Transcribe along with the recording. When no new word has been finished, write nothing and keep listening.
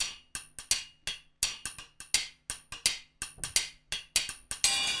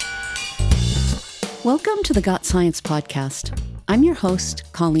Welcome to the Got Science podcast. I'm your host,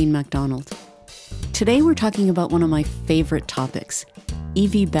 Colleen MacDonald. Today we're talking about one of my favorite topics,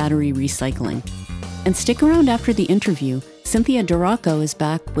 EV battery recycling. And stick around after the interview. Cynthia Duraco is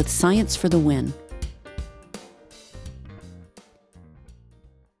back with Science for the Win.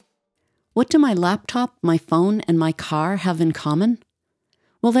 What do my laptop, my phone, and my car have in common?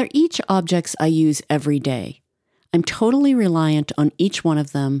 Well, they're each objects I use every day. I'm totally reliant on each one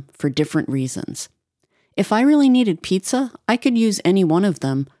of them for different reasons. If I really needed pizza, I could use any one of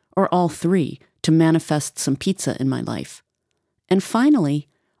them, or all three, to manifest some pizza in my life. And finally,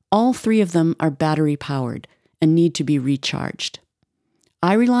 all three of them are battery-powered and need to be recharged.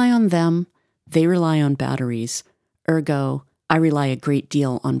 I rely on them, they rely on batteries. Ergo, I rely a great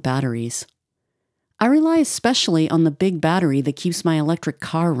deal on batteries. I rely especially on the big battery that keeps my electric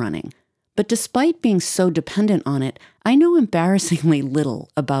car running. But despite being so dependent on it, I know embarrassingly little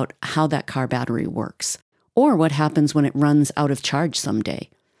about how that car battery works, or what happens when it runs out of charge someday.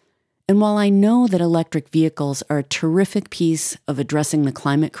 And while I know that electric vehicles are a terrific piece of addressing the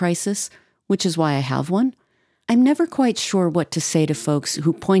climate crisis, which is why I have one, I'm never quite sure what to say to folks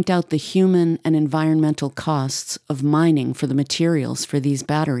who point out the human and environmental costs of mining for the materials for these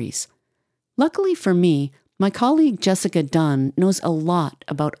batteries. Luckily for me, my colleague Jessica Dunn knows a lot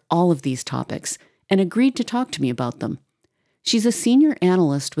about all of these topics and agreed to talk to me about them. She's a senior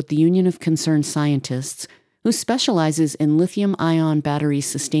analyst with the Union of Concerned Scientists who specializes in lithium-ion battery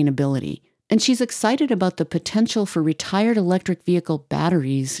sustainability, and she's excited about the potential for retired electric vehicle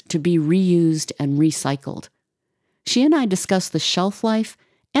batteries to be reused and recycled. She and I discuss the shelf life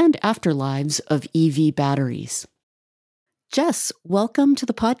and afterlives of EV batteries. Jess, welcome to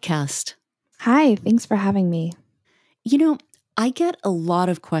the podcast. Hi, thanks for having me. You know, I get a lot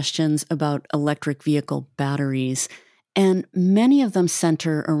of questions about electric vehicle batteries, and many of them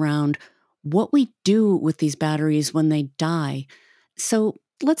center around what we do with these batteries when they die. So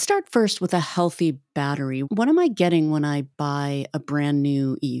let's start first with a healthy battery. What am I getting when I buy a brand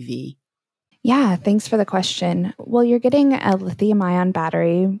new EV? Yeah, thanks for the question. Well, you're getting a lithium-ion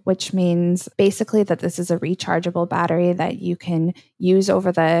battery, which means basically that this is a rechargeable battery that you can use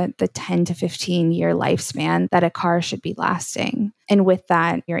over the 10 to 15-year lifespan that a car should be lasting. And with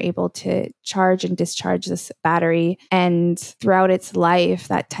that, you're able to charge and discharge this battery. And throughout its life,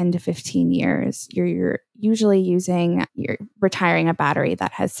 that 10 to 15 years, you're retiring a battery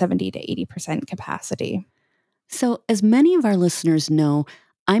that has 70 to 80% capacity. So as many of our listeners know,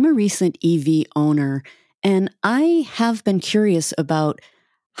 I'm a recent EV owner, and I have been curious about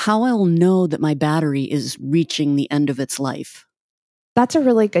how I'll know that my battery is reaching the end of its life. That's a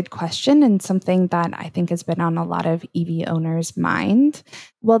really good question and something that I think has been on a lot of EV owners' mind.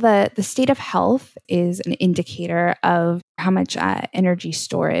 Well, the state of health is an indicator of how much energy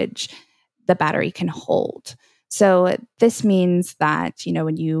storage the battery can hold. So this means that,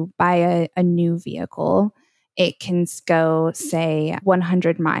 when you buy a new vehicle, it can go, say,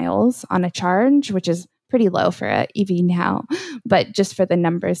 100 miles on a charge, which is pretty low for an EV now, but just for the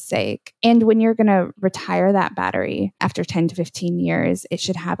numbers' sake. And when you're going to retire that battery after 10 to 15 years, it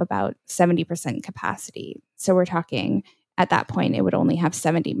should have about 70% capacity. So we're talking at that point, it would only have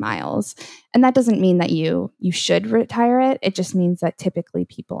 70 miles. And that doesn't mean that you should retire it. It just means that typically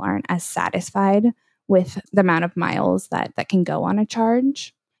people aren't as satisfied with the amount of miles that can go on a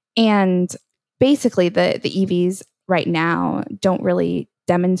charge. And basically, the EVs right now don't really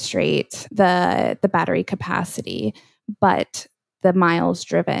demonstrate the battery capacity, but the miles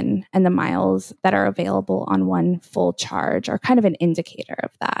driven and the miles that are available on one full charge are kind of an indicator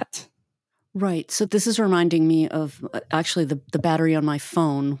of that. Right. So this is reminding me of actually the battery on my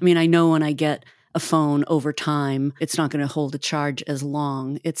phone. I mean, I know when I get a phone over time, it's not going to hold a charge as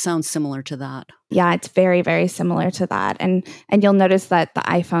long. It sounds similar to that. Yeah, it's very, very similar to that. And you'll notice that the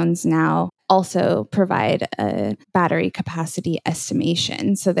iPhones now also provide a battery capacity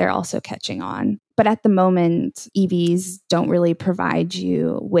estimation. So they're also catching on. But at the moment, EVs don't really provide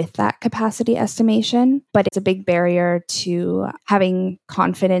you with that capacity estimation. But it's a big barrier to having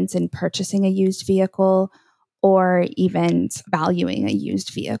confidence in purchasing a used vehicle or even valuing a used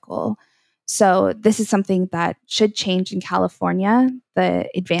vehicle. So this is something that should change in California. The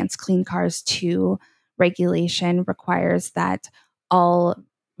Advanced Clean Cars 2 regulation requires that all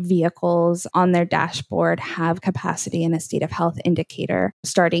vehicles on their dashboard have capacity in a state of health indicator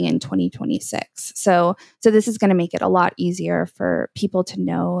starting in 2026. So this is going to make it a lot easier for people to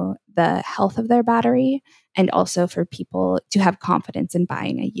know the health of their battery and also for people to have confidence in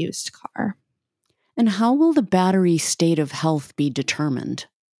buying a used car. And how will the battery state of health be determined?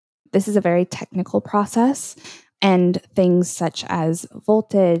 This is a very technical process. And things such as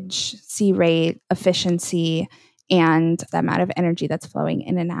voltage, C rate, efficiency, and the amount of energy that's flowing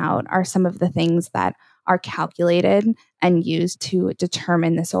in and out are some of the things that are calculated and used to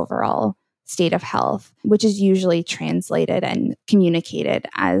determine this overall state of health, which is usually translated and communicated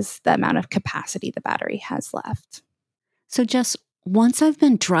as the amount of capacity the battery has left. So, Jess, once I've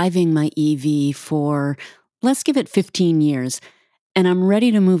been driving my EV for, let's give it 15 years, and I'm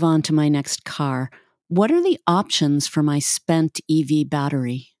ready to move on to my next car, what are the options for my spent EV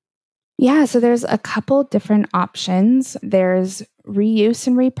battery? Yeah, so there's a couple different options. There's reuse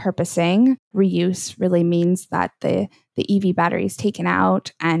and repurposing. Reuse really means that the EV battery is taken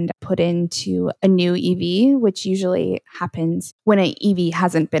out and put into a new EV, which usually happens when an EV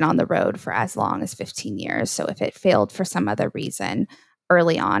hasn't been on the road for as long as 15 years. So if it failed for some other reason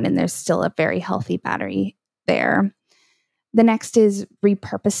early on and there's still a very healthy battery there. The next is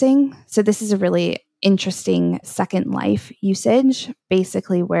repurposing. So this is a really interesting second life usage,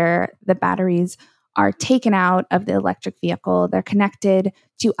 basically where the batteries are taken out of the electric vehicle, they're connected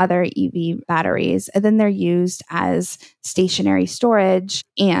to other EV batteries, and then they're used as stationary storage,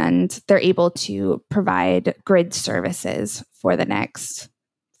 and they're able to provide grid services for the next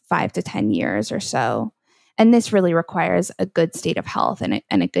 5 to 10 years or so. And this really requires a good state of health and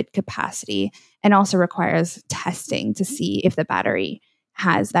a good capacity, and also requires testing to see if the battery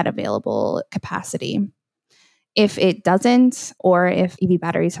has that available capacity. If it doesn't, or if EV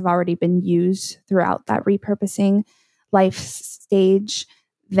batteries have already been used throughout that repurposing life stage,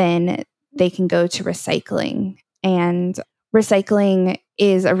 then they can go to recycling. And recycling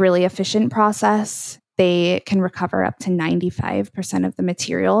is a really efficient process. They can recover up to 95% of the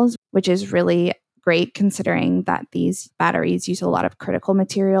materials, which is really great considering that these batteries use a lot of critical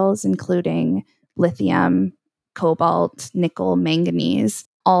materials, including lithium, cobalt, nickel, manganese.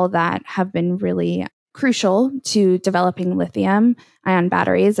 All of that have been really crucial to developing lithium ion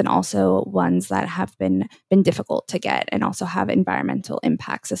batteries, and also ones that have been difficult to get and also have environmental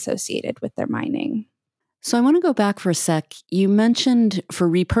impacts associated with their mining. So I want to go back for a sec. You mentioned for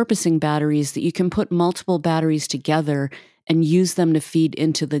repurposing batteries that you can put multiple batteries together and use them to feed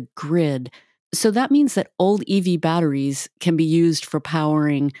into the grid. So that means that old EV batteries can be used for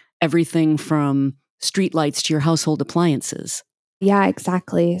powering everything from streetlights to your household appliances. Yeah,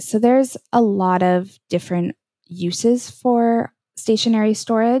 exactly. So there's a lot of different uses for stationary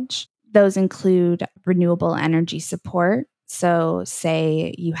storage. Those include renewable energy support. So,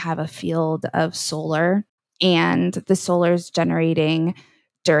 say you have a field of solar and the solar is generating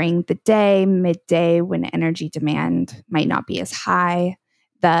during the day, midday, when energy demand might not be as high.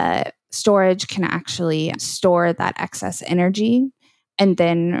 The storage can actually store that excess energy and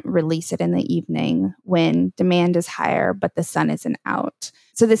then release it in the evening when demand is higher, but the sun isn't out.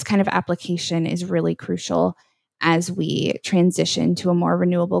 So, this kind of application is really crucial as we transition to a more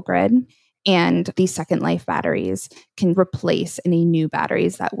renewable grid. And these second life batteries can replace any new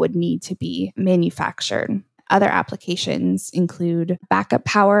batteries that would need to be manufactured. Other applications include backup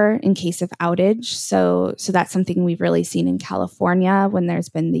power in case of outage. So that's something we've really seen in California when there's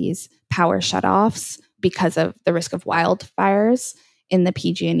been these power shutoffs because of the risk of wildfires in the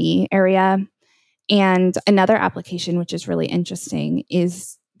PG&E area. And another application, which is really interesting,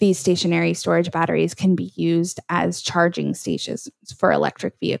 is these stationary storage batteries can be used as charging stations for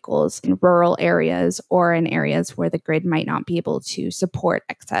electric vehicles in rural areas or in areas where the grid might not be able to support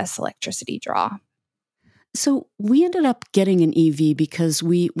excess electricity draw. So we ended up getting an EV because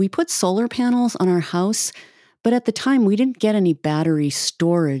we put solar panels on our house, but at the time we didn't get any battery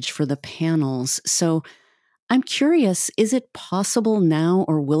storage for the panels. So I'm curious, is it possible now,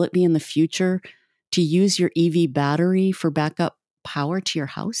 or will it be in the future, to use your EV battery for backup power to your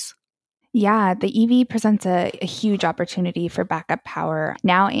house? Yeah, the EV presents a huge opportunity for backup power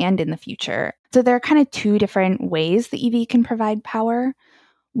now and in the future. So there are kind of two different ways the EV can provide power.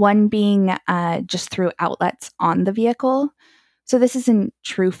 One being just through outlets on the vehicle. So this isn't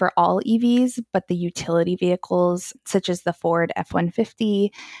true for all EVs, but the utility vehicles, such as the Ford F-150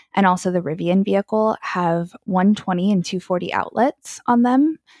 and also the Rivian vehicle, have 120 and 240 outlets on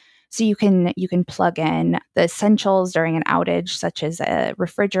them. So you can plug in the essentials during an outage, such as a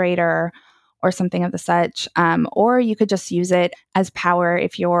refrigerator or something of the such, or you could just use it as power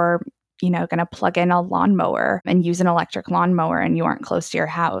if you're going to plug in a lawnmower and use an electric lawnmower and you aren't close to your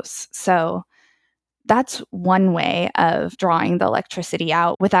house. So that's one way of drawing the electricity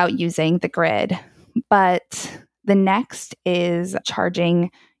out without using the grid. But the next is charging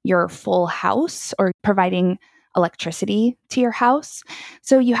your full house or providing electricity to your house.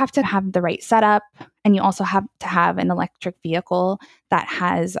 So you have to have the right setup, and you also have to have an electric vehicle that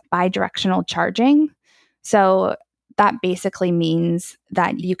has bidirectional charging. So that basically means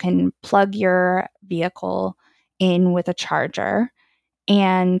that you can plug your vehicle in with a charger.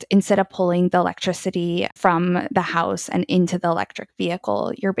 And instead of pulling the electricity from the house and into the electric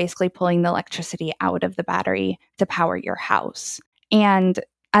vehicle, you're basically pulling the electricity out of the battery to power your house. And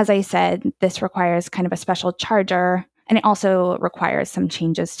as I said, this requires kind of a special charger. And it also requires some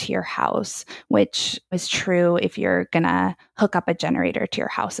changes to your house, which is true if you're going to hook up a generator to your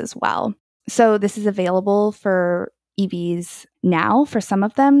house as well. So this is available for EVs now for some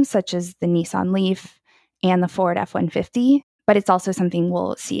of them, such as the Nissan Leaf and the Ford F-150. But it's also something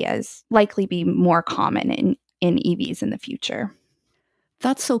we'll see as likely be more common in EVs in the future.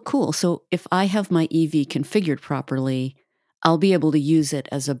 That's so cool. So if I have my EV configured properly, I'll be able to use it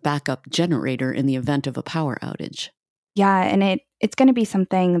as a backup generator in the event of a power outage. Yeah, and it's going to be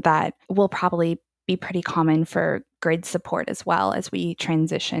something that will probably be pretty common for grid support as well as we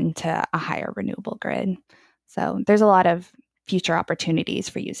transition to a higher renewable grid. So there's a lot of future opportunities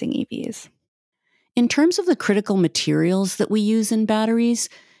for using EVs. In terms of the critical materials that we use in batteries,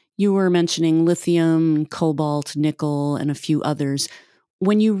 you were mentioning lithium, cobalt, nickel, and a few others.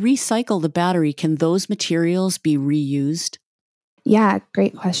 When you recycle the battery, can those materials be reused? Yeah,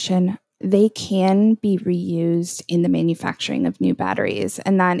 great question. They can be reused in the manufacturing of new batteries.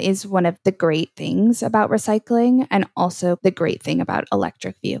 And that is one of the great things about recycling and also the great thing about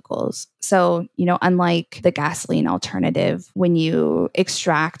electric vehicles. So, unlike the gasoline alternative, when you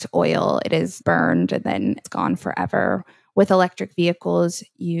extract oil, it is burned and then it's gone forever. With electric vehicles,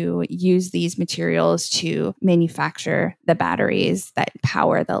 you use these materials to manufacture the batteries that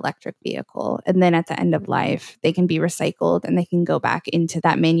power the electric vehicle. And then at the end of life, they can be recycled and they can go back into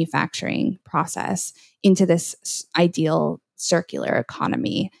that manufacturing process, into this ideal circular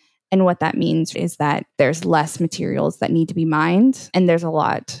economy. And what that means is that there's less materials that need to be mined, and there's a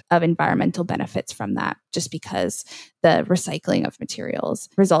lot of environmental benefits from that, just because the recycling of materials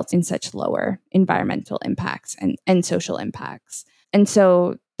results in such lower environmental impacts and social impacts. And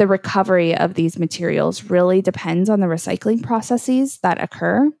so the recovery of these materials really depends on the recycling processes that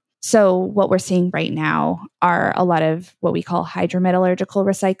occur. So what we're seeing right now are a lot of what we call hydrometallurgical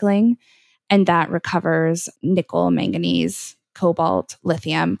recycling, and that recovers nickel, manganese, cobalt,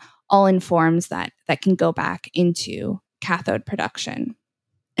 lithium, all in forms that can go back into cathode production.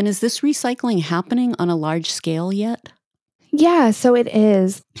 And is this recycling happening on a large scale yet? Yeah, so it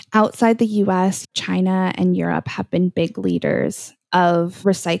is. Outside the US, China and Europe have been big leaders of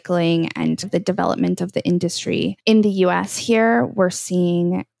recycling and the development of the industry. In the US here, we're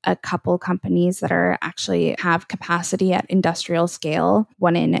seeing a couple companies that are actually have capacity at industrial scale.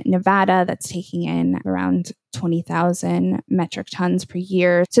 One in Nevada that's taking in around 20,000 metric tons per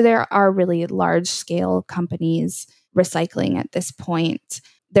year. So there are really large scale companies recycling at this point.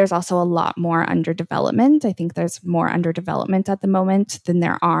 There's also a lot more under development. I think there's more under development at the moment than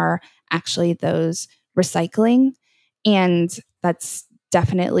there are actually those recycling. And that's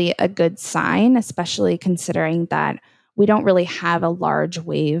definitely a good sign, especially considering that we don't really have a large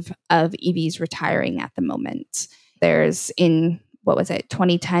wave of EVs retiring at the moment. There's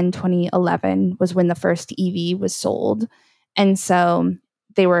 2010, 2011 was when the first EV was sold. And so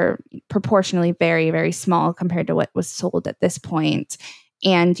they were proportionally very, very small compared to what was sold at this point.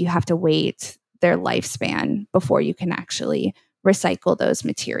 And you have to wait their lifespan before you can actually recycle those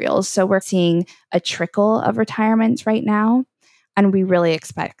materials. So we're seeing a trickle of retirements right now. And we really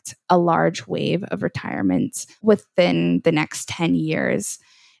expect a large wave of retirements within the next 10 years.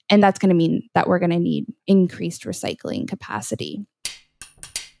 And that's going to mean that we're going to need increased recycling capacity.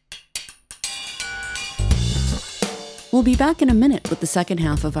 We'll be back in a minute with the second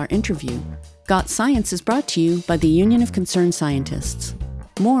half of our interview. Got Science is brought to you by the Union of Concerned Scientists.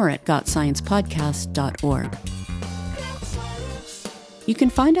 More at gotsciencepodcast.org. You can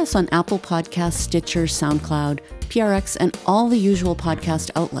find us on Apple Podcasts, Stitcher, SoundCloud, PRX, and all the usual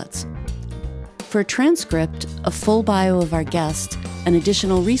podcast outlets. For a transcript, a full bio of our guest, and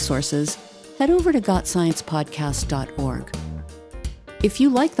additional resources, head over to gotsciencepodcast.org. If you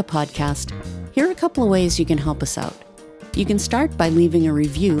like the podcast, here are a couple of ways you can help us out. You can start by leaving a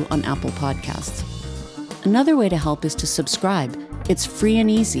review on Apple Podcasts. Another way to help is to subscribe. It's free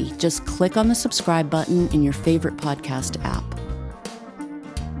and easy. Just click on the subscribe button in your favorite podcast app.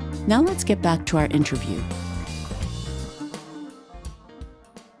 Now let's get back to our interview.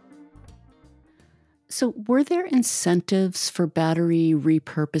 So were there incentives for battery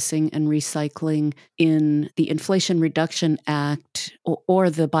repurposing and recycling in the Inflation Reduction Act or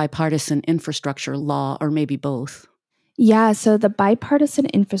the bipartisan infrastructure law, or maybe both? Yeah, so the bipartisan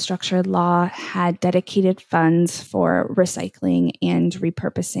infrastructure law had dedicated funds for recycling and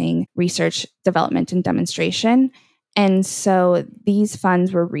repurposing research, development, and demonstration. And so these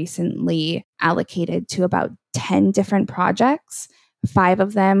funds were recently allocated to about 10 different projects, five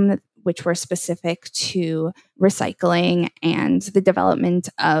of them which were specific to recycling and the development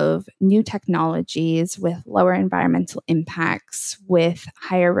of new technologies with lower environmental impacts, with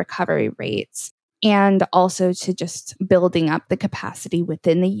higher recovery rates, and also to just building up the capacity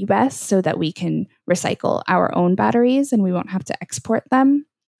within the US so that we can recycle our own batteries and we won't have to export them.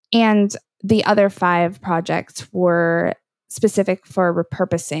 And the other five projects were specific for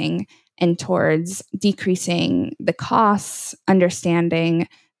repurposing and towards decreasing the costs, understanding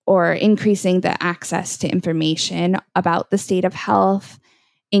or increasing the access to information about the state of health,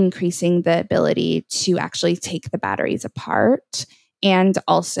 increasing the ability to actually take the batteries apart, and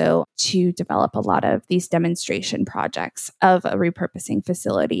also to develop a lot of these demonstration projects of a repurposing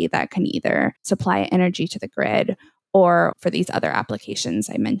facility that can either supply energy to the grid or for these other applications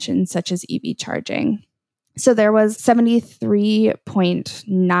I mentioned, such as EV charging. So there was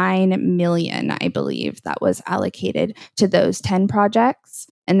 73.9 million, I believe, that was allocated to those 10 projects.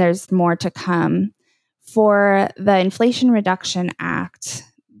 And there's more to come. For the Inflation Reduction Act,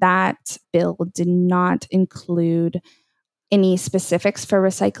 that bill did not include any specifics for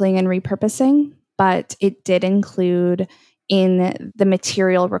recycling and repurposing, but it did include in the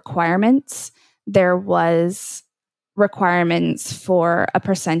material requirements, there was requirements for a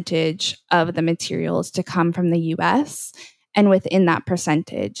percentage of the materials to come from the US. And within that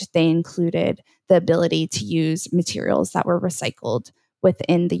percentage, they included the ability to use materials that were recycled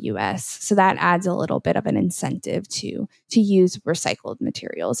within the US. So that adds a little bit of an incentive to use recycled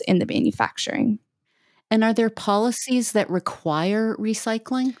materials in the manufacturing. And are there policies that require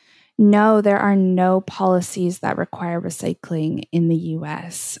recycling? No, there are no policies that require recycling in the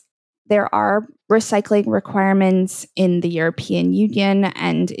US. There are recycling requirements in the European Union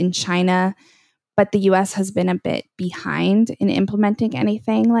and in China, but the US has been a bit behind in implementing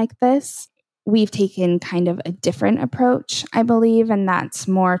anything like this. We've taken kind of a different approach, I believe, and that's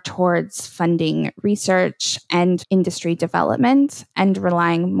more towards funding research and industry development and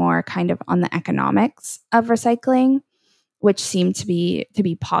relying more kind of on the economics of recycling, which seem to be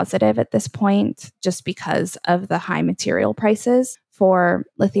positive at this point just because of the high material prices for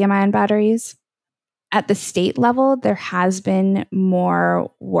lithium ion batteries. At the state level, there has been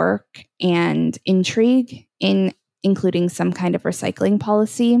more work and intrigue in including some kind of recycling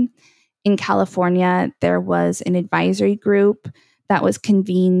policy. In California, there was an advisory group that was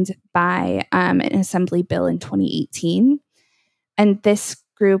convened by an assembly bill in 2018. And this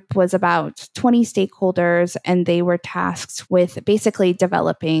group was about 20 stakeholders, and they were tasked with basically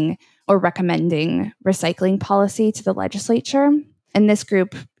developing or recommending recycling policy to the legislature. And this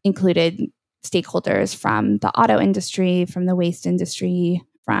group included stakeholders from the auto industry, from the waste industry,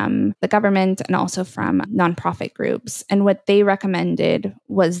 from the government, and also from nonprofit groups. And what they recommended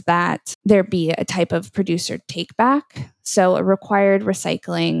was that there be a type of producer take back, so a required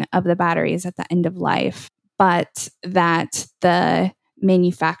recycling of the batteries at the end of life, but that the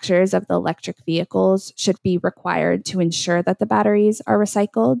manufacturers of the electric vehicles should be required to ensure that the batteries are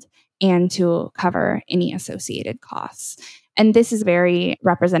recycled and to cover any associated costs. And this is very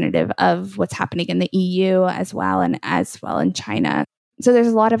representative of what's happening in the EU as well, and as well in China. So there's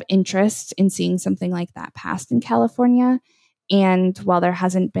a lot of interest in seeing something like that passed in California. And while there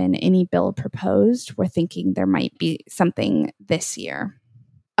hasn't been any bill proposed, we're thinking there might be something this year.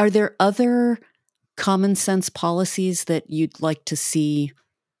 Are there other common sense policies that you'd like to see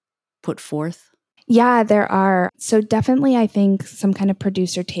put forth? Yeah, there are. So definitely, I think some kind of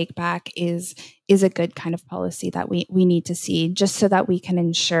producer take back is a good kind of policy that we need to see, just so that we can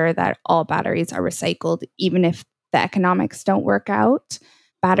ensure that all batteries are recycled, even if the economics don't work out.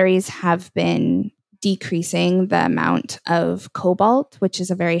 Batteries have been decreasing the amount of cobalt, which is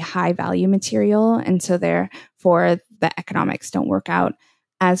a very high value material. And so therefore the economics don't work out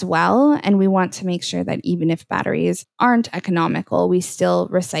as well. And we want to make sure that even if batteries aren't economical, we still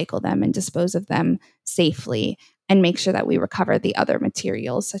recycle them and dispose of them safely and make sure that we recover the other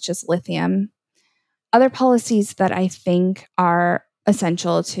materials such as lithium. Other policies that I think are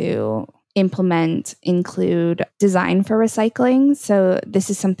essential to implement include design for recycling. So this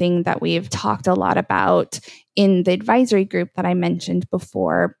is something that we've talked a lot about in the advisory group that I mentioned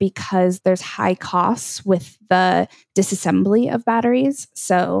before, because there's high costs with the disassembly of batteries.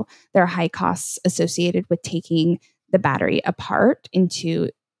 So there are high costs associated with taking the battery apart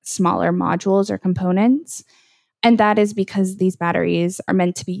into smaller modules or components. And that is because these batteries are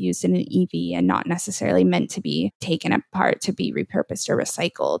meant to be used in an EV and not necessarily meant to be taken apart to be repurposed or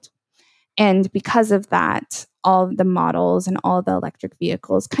recycled. And because of that, all the models and all the electric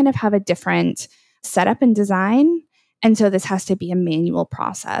vehicles kind of have a different setup and design. And so this has to be a manual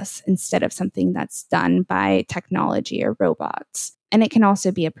process instead of something that's done by technology or robots. And it can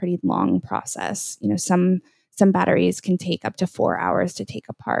also be a pretty long process. Some batteries can take up to 4 hours to take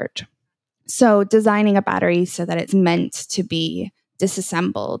apart. So designing a battery so that it's meant to be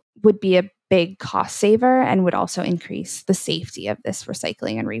disassembled would be a big cost saver and would also increase the safety of this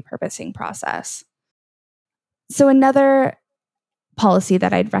recycling and repurposing process. So another policy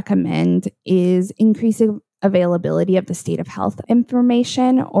that I'd recommend is increasing availability of the state of health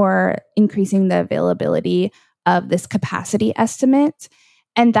information or increasing the availability of this capacity estimate.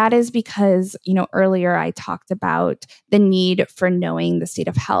 And that is because, earlier I talked about the need for knowing the state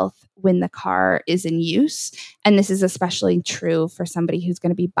of health when the car is in use. And this is especially true for somebody who's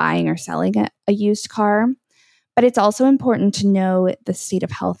going to be buying or selling a used car. But it's also important to know the state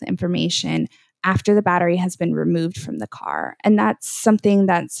of health information after the battery has been removed from the car. And that's something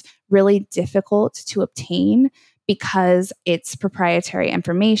that's really difficult to obtain because it's proprietary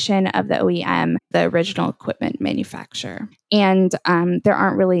information of the OEM, the original equipment manufacturer. And there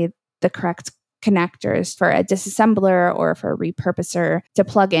aren't really the correct connectors for a disassembler or for a repurposer to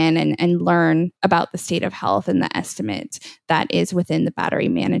plug in and learn about the state of health and the estimate that is within the battery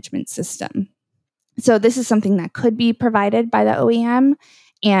management system. So this is something that could be provided by the OEM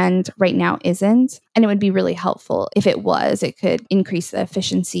and right now isn't. And it would be really helpful if it was. It could increase the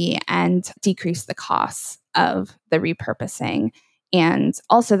efficiency and decrease the costs of the repurposing and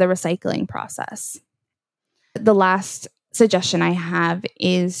also the recycling process. The last suggestion I have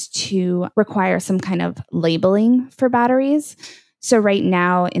is to require some kind of labeling for batteries. So right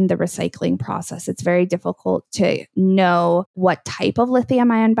now in the recycling process, it's very difficult to know what type of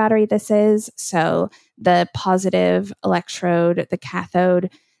lithium-ion battery this is. So the positive electrode, the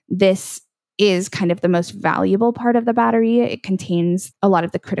cathode, this is kind of the most valuable part of the battery. It contains a lot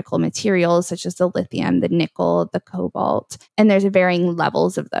of the critical materials such as the lithium, the nickel, the cobalt, and there's varying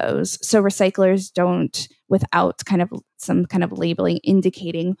levels of those. So recyclers don't, without kind of some kind of labeling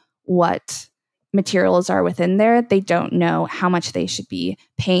indicating what materials are within there, they don't know how much they should be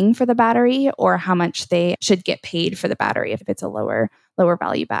paying for the battery or how much they should get paid for the battery if it's a lower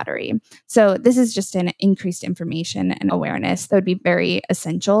value battery. So this is just an increased information and awareness that would be very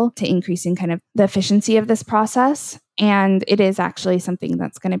essential to increasing kind of the efficiency of this process. And it is actually something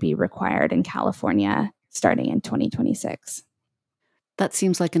that's going to be required in California starting in 2026. That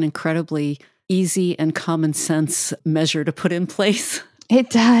seems like an incredibly easy and common sense measure to put in place. It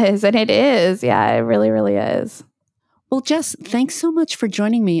does, and it is. Yeah, it really, really is. Well, Jess, thanks so much for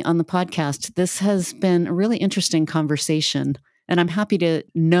joining me on the podcast. This has been a really interesting conversation, and I'm happy to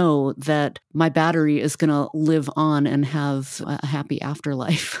know that my battery is going to live on and have a happy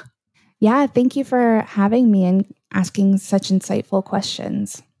afterlife. Yeah, thank you for having me and asking such insightful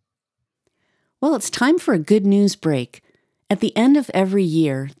questions. Well, it's time for a good news break. At the end of every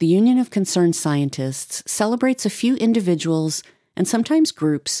year, the Union of Concerned Scientists celebrates a few individuals and sometimes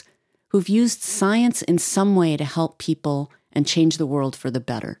groups who've used science in some way to help people and change the world for the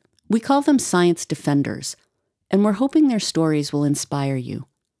better. We call them science defenders, and we're hoping their stories will inspire you.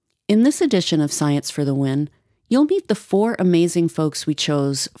 In this edition of Science for the Win, you'll meet the 4 amazing folks we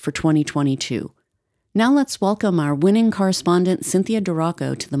chose for 2022. Now let's welcome our winning correspondent, Cynthia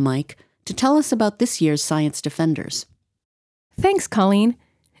Duraco, to the mic to tell us about this year's Science Defenders. Thanks, Colleen.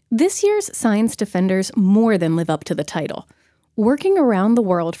 This year's Science Defenders more than live up to the title. Working around the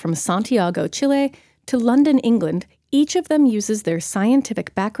world from Santiago, Chile to London, England, each of them uses their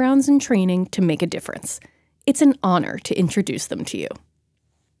scientific backgrounds and training to make a difference. It's an honor to introduce them to you.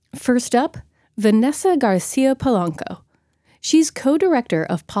 First up, Vanessa Garcia Polanco. She's co-director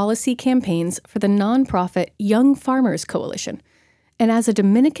of policy campaigns for the nonprofit Young Farmers Coalition. And as a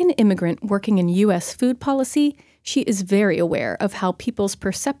Dominican immigrant working in U.S. food policy, she is very aware of how people's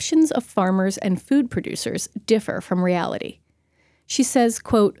perceptions of farmers and food producers differ from reality. She says,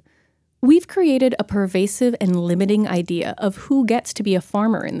 quote, "We've created a pervasive and limiting idea of who gets to be a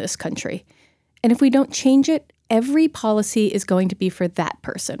farmer in this country. And if we don't change it, every policy is going to be for that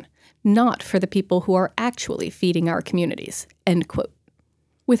person, not for the people who are actually feeding our communities," end quote.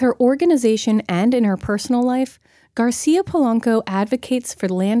 With her organization and in her personal life, Garcia Polanco advocates for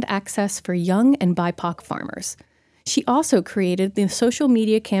land access for young and BIPOC farmers. She also created the social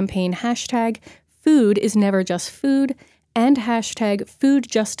media campaign hashtag Food is Never Just Food and hashtag Food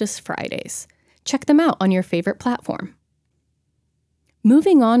Justice Fridays. Check them out on your favorite platform.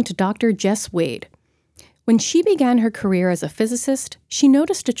 Moving on to Dr. Jess Wade. When she began her career as a physicist, she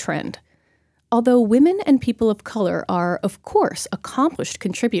noticed a trend. Although women and people of color are, of course, accomplished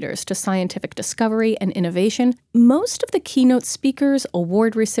contributors to scientific discovery and innovation, most of the keynote speakers,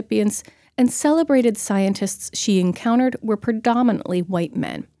 award recipients, and celebrated scientists she encountered were predominantly white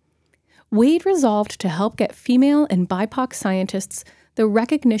men. Wade resolved to help get female and BIPOC scientists the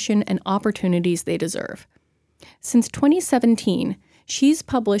recognition and opportunities they deserve. Since 2017, she's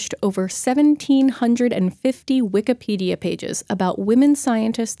published over 1,750 Wikipedia pages about women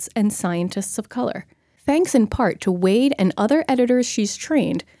scientists and scientists of color. Thanks in part to Wade and other editors she's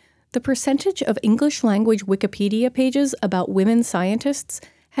trained, the percentage of English language Wikipedia pages about women scientists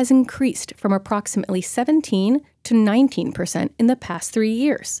has increased from approximately 17 to 19% in the past 3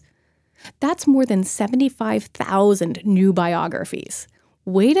 years. That's more than 75,000 new biographies.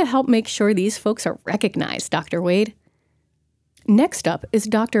 Way to help make sure these folks are recognized, Dr. Wade. Next up is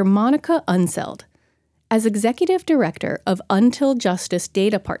Dr. Monica Unseld. As Executive Director of Until Justice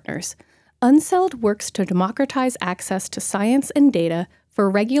Data Partners, Unseld works to democratize access to science and data for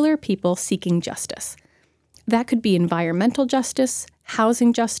regular people seeking justice. That could be environmental justice,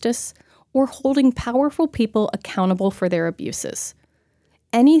 housing justice, or holding powerful people accountable for their abuses.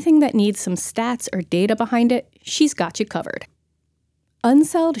 Anything that needs some stats or data behind it, she's got you covered.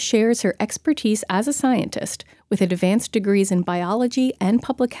 Unseld shares her expertise as a scientist with advanced degrees in biology and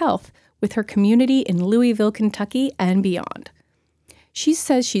public health with her community in Louisville, Kentucky, and beyond. She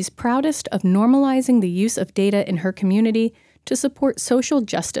says she's proudest of normalizing the use of data in her community to support social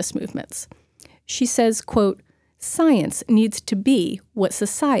justice movements. She says, quote, "Science needs to be what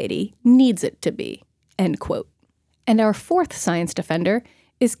society needs it to be," end quote. And our fourth science defender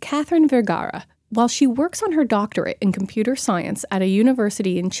is Catherine Vergara. While she works on her doctorate in computer science at a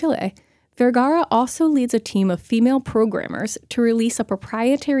university in Chile, Vergara also leads a team of female programmers to release a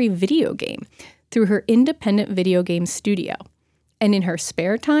proprietary video game through her independent video game studio. And in her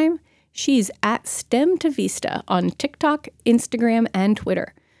spare time, she's at STEM to Vista on TikTok, Instagram, and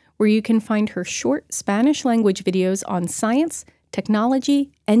Twitter, where you can find her short Spanish language videos on science, technology,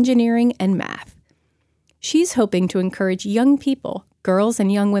 engineering, and math. She's hoping to encourage young people, girls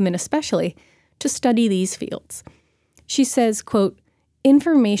and young women especially, to study these fields. She says, quote,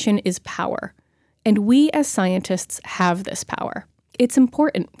 "Information is power, and we as scientists have this power. It's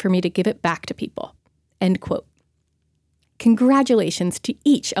important for me to give it back to people," end quote. Congratulations to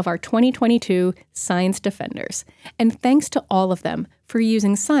each of our 2022 Science Defenders, and thanks to all of them for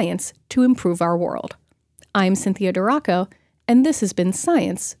using science to improve our world. I'm Cynthia Duraco, and this has been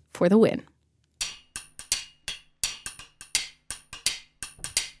Science for the Win.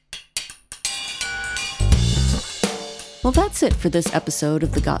 Well, that's it for this episode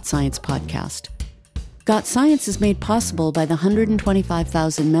of the Got Science podcast. Got Science is made possible by the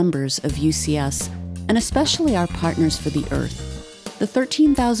 125,000 members of UCS, and especially our Partners for the Earth, the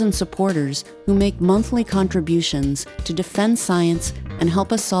 13,000 supporters who make monthly contributions to defend science and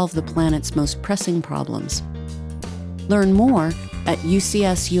help us solve the planet's most pressing problems. Learn more at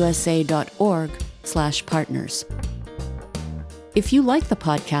ucsusa.org/partners. If you like the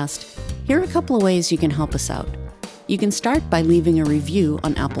podcast, here are a couple of ways you can help us out. You can start by leaving a review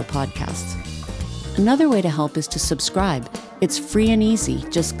on Apple Podcasts. Another way to help is to subscribe. It's free and easy.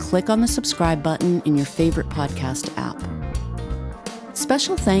 Just click on the subscribe button in your favorite podcast app.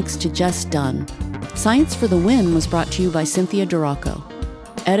 Special thanks to Jess Dunn. Science for the Win was brought to you by Cynthia Duraco.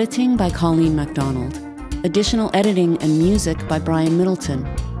 Editing by Colleen MacDonald. Additional editing and music by Brian Middleton.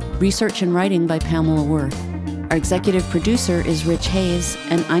 Research and writing by Pamela Worth. Our executive producer is Rich Hayes,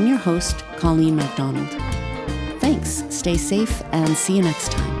 and I'm your host, Colleen MacDonald. Thanks, stay safe, and see you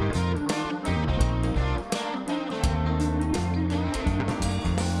next time.